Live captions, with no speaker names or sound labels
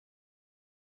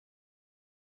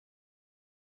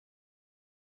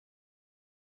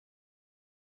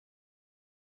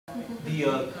The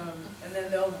And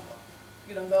then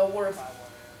they'll work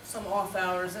some off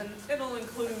hours, and it'll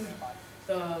include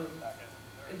the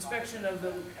inspection of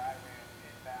the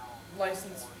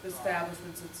licensed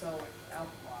establishments itself.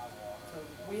 So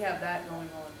we have that going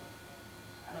on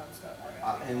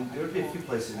nonstop. and there would be a few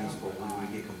places in Eastport where we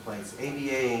would get complaints.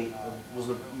 ABA was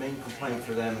the main complaint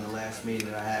for them in the last meeting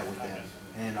that I had with them.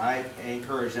 And I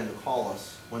encourage them to call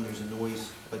us when there's a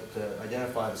noise, but to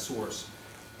identify the source.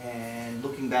 And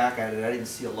looking back at it, I didn't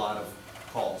see a lot of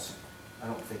calls. I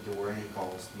don't think there were any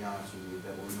calls, to be honest with you,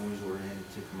 that were noise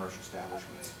oriented to commercial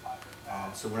establishments.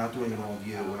 So we're not doing it on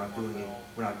view. We're not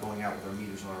going out with our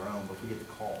meters on our own. But if we get the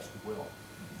calls, we will.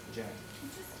 Jack.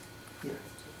 Yeah.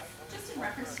 Just in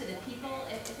reference to the people,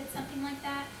 if it's something like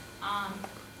that,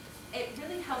 it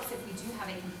really helps if we do have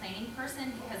a complaining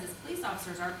person, because as police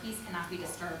officers, our peace cannot be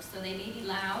disturbed. So they may be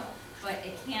loud, but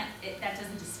that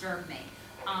doesn't disturb me.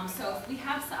 So if we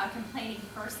have a complaining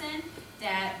person,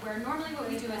 where normally what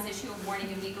we do is issue a warning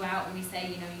and we go out and we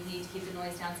say, you need to keep the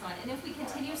noise down, so on. And if we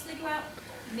continuously go out,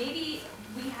 maybe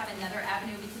we have another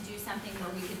avenue. We could do something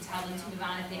where we could tell them to move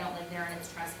on if they don't live there and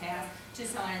it's trespass,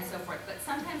 just so on and so forth. But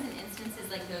sometimes in instances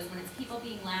like those, when it's people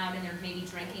being loud and they're maybe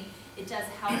drinking, it does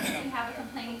help if we have a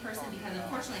complaining person, because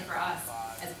unfortunately for us,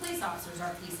 as police officers,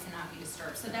 our peace cannot be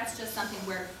disturbed. So that's just something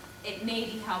where it may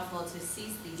be helpful to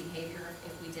cease the behavior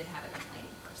if we did have a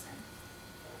complaining person.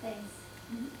 Thanks.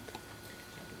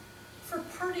 For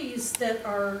parties that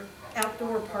are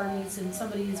outdoor parties in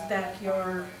somebody's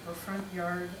backyard or front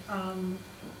yard,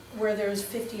 where there's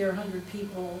 50 or 100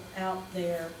 people out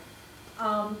there,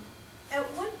 at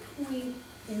what point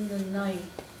in the night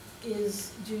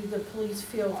do the police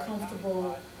feel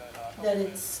comfortable that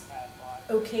it's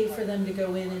okay for them to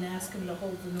go in and ask them to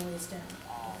hold the noise down?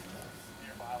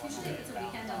 Usually if it's a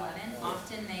weekend 11,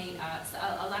 often they,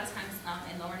 a lot of times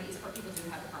in Lower and Eastport, people do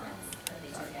have permits that they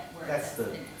do get. Where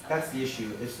That's the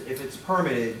issue. If it's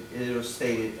permitted, it'll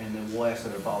state it, and then we'll ask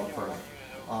them to follow the permit.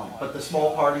 But the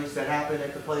small parties that happen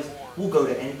at the place, we'll go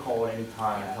to any call at any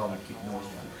time and tell them to keep the noise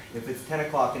down. If it's 10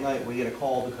 o'clock at night, we get a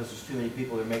call because there's too many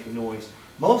people that are making noise.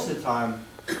 Most of the time,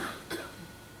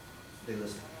 they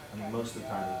listen. I mean, most of the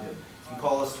time they do. If you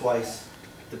call us twice,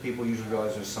 the people usually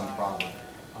realize there's some problem.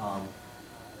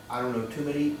 I don't know too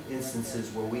many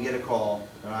instances where we get a call,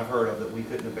 and I've heard of, that we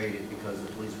couldn't abate it because the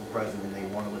police were present and they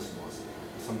want to listen to us.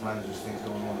 Sometimes there's things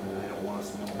going on where they don't want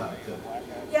us to know about it too.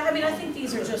 Yeah, I mean, I think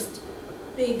these are just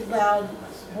big, loud,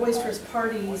 boisterous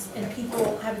parties, and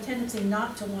people have a tendency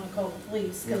not to want to call the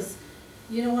police because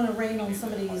you don't want to rain on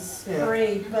somebody's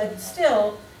parade, but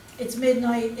still, it's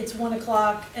midnight, it's 1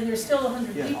 o'clock, and there's still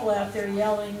 100 people out there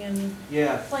yelling and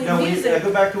playing music. I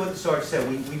go back to what the sergeant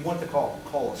said. We want to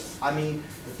call us. I mean,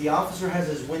 if the officer has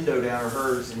his window down or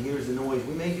hers and hears the noise,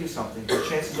 we may do something. But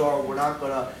chances are we're not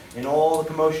going to, in all the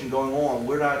commotion going on,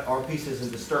 our peace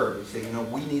isn't disturbed. We say,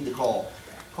 we need the call.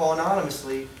 Call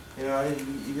anonymously.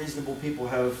 Reasonable people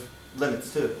have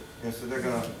limits too. And so they're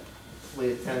going to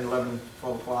play at 10, 11,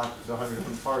 12 o'clock. There's 100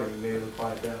 from the party. You may be able to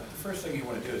quiet down. The first thing you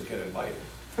want to do is get invited.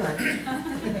 But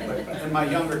in my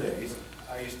younger days,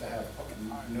 I used to have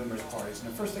numerous parties,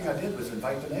 and the first thing I did was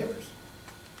invite the neighbors.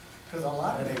 Because a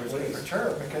lot of neighbors get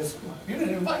perturbed because you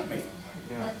didn't invite me.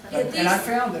 And I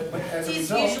found that as a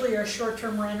result, these usually are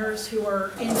short-term renters who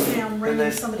are in town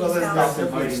renting somebody's house.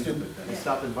 They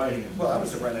stopped inviting them. Well, I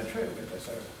was a renter too.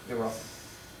 So they were.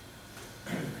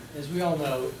 As we all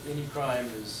know, any crime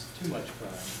is too much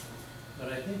crime.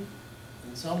 But I think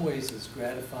in some ways it's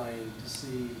gratifying to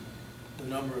see the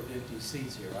number of empty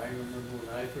seats here. I remember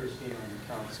when I first came on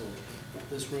the council,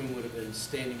 this room would have been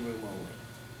standing room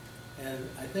only. And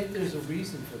I think there's a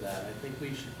reason for that. I think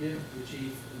we should give the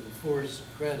chief and the force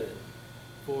credit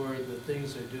for the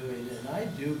things they're doing. And I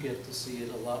do get to see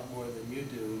it a lot more than you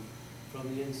do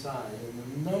from the inside.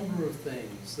 And the number of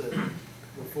things that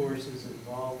the force is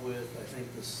involved with, I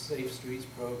think the Safe Streets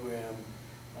program,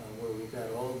 where we've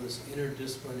got all this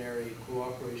interdisciplinary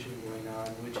cooperation going on,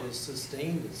 which has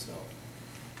sustained itself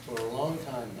for a long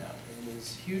time now, and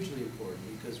is hugely important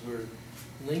because we're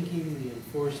linking the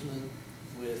enforcement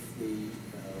with the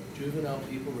juvenile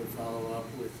people that follow up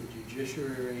with the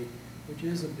judiciary, which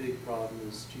is a big problem,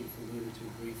 as Chief alluded to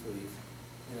briefly.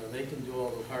 They can do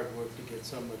all the hard work to get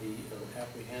somebody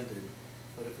apprehended,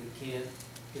 but if we can't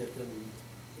get them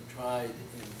tried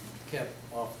and kept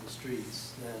off the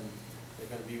streets, then they're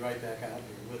going to be right back out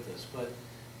here with us. But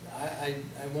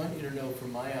I want you to know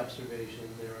from my observation,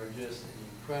 there are just an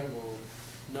incredible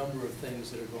number of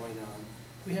things that are going on.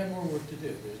 We have more work to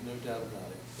do, there's no doubt about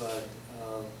it. But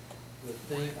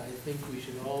I think we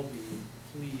should all be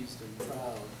pleased and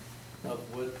proud of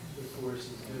what the force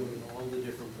is doing, all the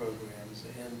different programs.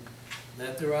 And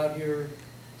that they're out here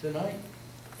tonight,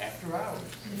 after hours,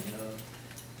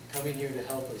 coming here to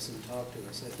help us and talk to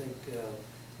us. I think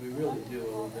we really do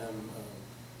owe them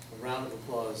a round of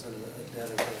applause and a debt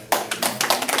of gratitude.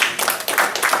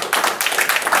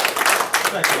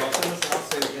 Thank you all. So listen, I'll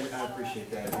say it again, I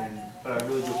appreciate that, but I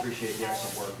really do appreciate the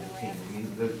excellent work of the team. I mean,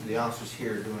 the officers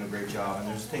here are doing a great job, and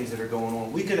there's things that are going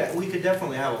on. We could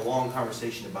definitely have a long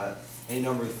conversation about any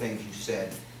number of things you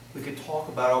said. We could talk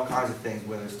about all kinds of things,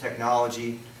 whether it's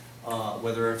technology,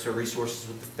 whether it's our resources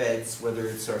with the feds, whether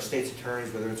it's our state's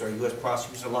attorneys, whether it's our U.S.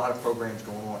 prosecutors. There's a lot of programs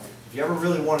going on. If you ever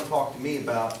really want to talk to me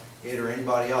about it or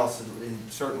anybody else,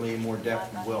 certainly in more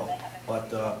depth we will.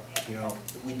 But,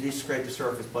 we do scrape the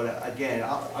surface. But again,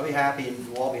 I'll be happy, and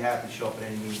we'll all be happy to show up at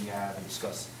any meeting you have and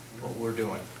discuss what we're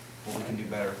doing, what we can do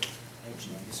better. Yes,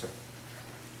 sir.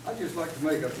 I'd just like to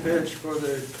make a pitch for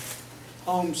the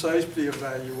home safety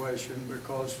evaluation,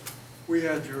 because we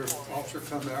had your officer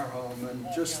come to our home, and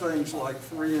just things like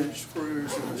 3-inch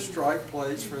screws and the strike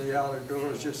plates for the outer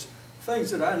doors, just things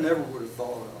that I never would have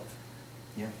thought of.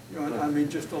 Yeah. I mean,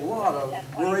 just a lot of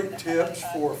great tips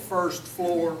for first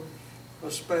floor,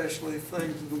 especially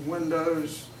things in the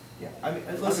windows. Yeah. I mean,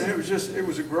 Listen, it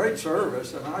was a great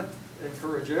service, and I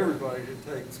encourage everybody to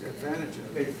take advantage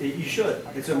of it. You should.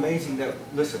 It's amazing that,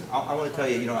 listen, I want to tell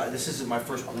you, this isn't my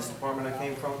first police department I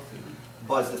came from,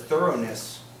 but the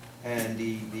thoroughness and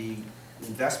the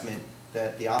investment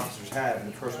that the officers have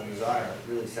and the personal desire is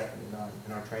really second to none,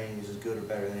 and our training is as good or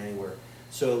better than anywhere.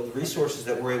 So the resources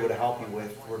that we're able to help you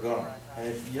with, we're going to.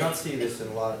 And you don't see this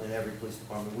in every police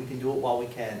department. We can do it while we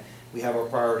can. We have our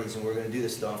priorities, and we're going to do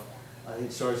this stuff. I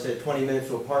think Sarge said 20 minutes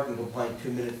to a parking complaint,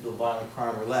 2 minutes to a violent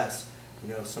crime or less.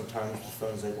 Sometimes the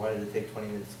phone's like, why did it take 20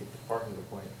 minutes to get the parking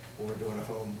complaint? Well, we're doing a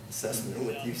home assessment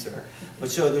with you, sir. But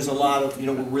so there's a lot of,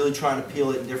 we're really trying to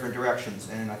peel it in different directions,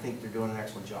 and I think they're doing an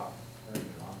excellent job.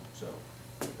 So,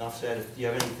 enough said. If you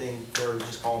have anything further,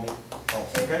 just call me.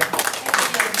 Okay?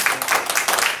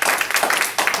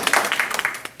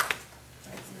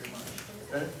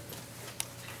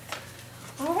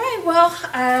 All right, well,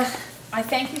 I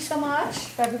thank you so much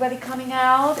for everybody coming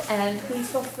out, and please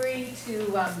feel free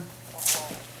to,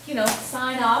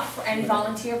 sign up for any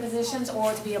volunteer positions,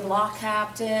 or to be a block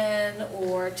captain,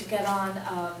 or to get on,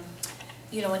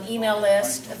 an email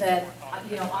list that,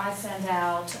 I send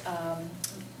out,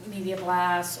 media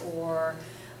blasts, or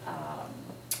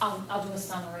I'll do a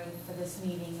summary for this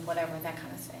meeting, whatever, that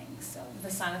kind of thing. So the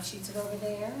sign-up sheets are over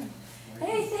there.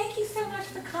 Hey, thank you so much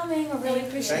for coming. I really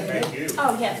appreciate it. Thank you.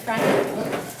 Oh, yes, Frank.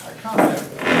 I comment,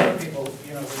 a lot of people,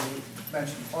 when you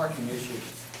mention parking issues,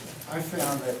 I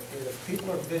found that if people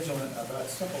are vigilant about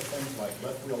simple things like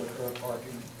left wheel to curb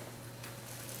parking,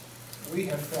 we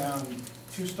have found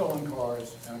 2 stolen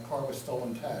cars and a car with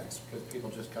stolen tags, because people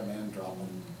just come in and drop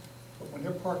them. But when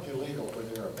they're parked illegal, or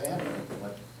they're abandoned,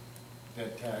 like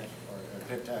dead tags, or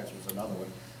dead tags was another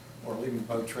one, or leaving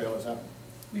boat trailers out,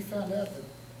 we found out that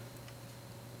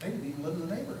they didn't even live in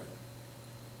the neighborhood.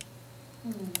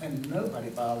 And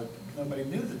nobody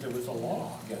knew that there was a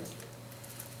law against it.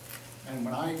 And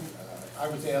when I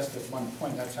was asked at one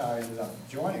point, that's how I ended up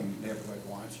joining Neighborhood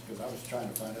Watch, because I was trying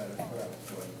to find out if what I was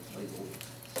doing was legal.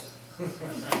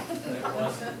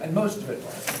 And most of it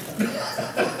was.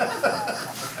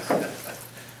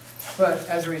 But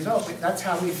as a result, that's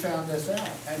how we found this out.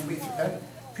 And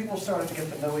people started to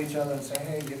get to know each other and say,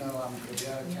 hey, I'm going to be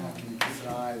out of town, can you keep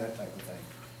an eye, that type of thing.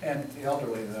 And the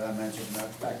elderly that I mentioned, the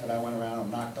fact that I went around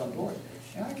and knocked on doors.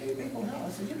 And I gave people hell. I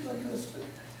said, you've lived in this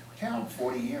town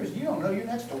 40 years, you don't know your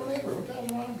next door neighbor. What the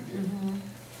hell's wrong with you?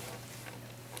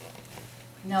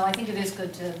 No, I think it is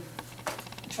good to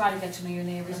try to get to know your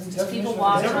neighbors, and just Has people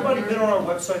watch. Has everybody been on our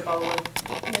website, by the way?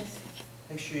 Yes.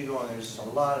 Make sure you go on there. There's a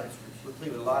lot of, we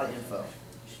leave a lot of info. You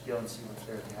should go and see what's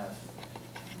there if you have.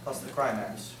 Plus the crime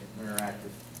apps are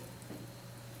interactive.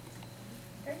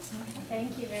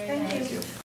 Thank you very much. Thank you.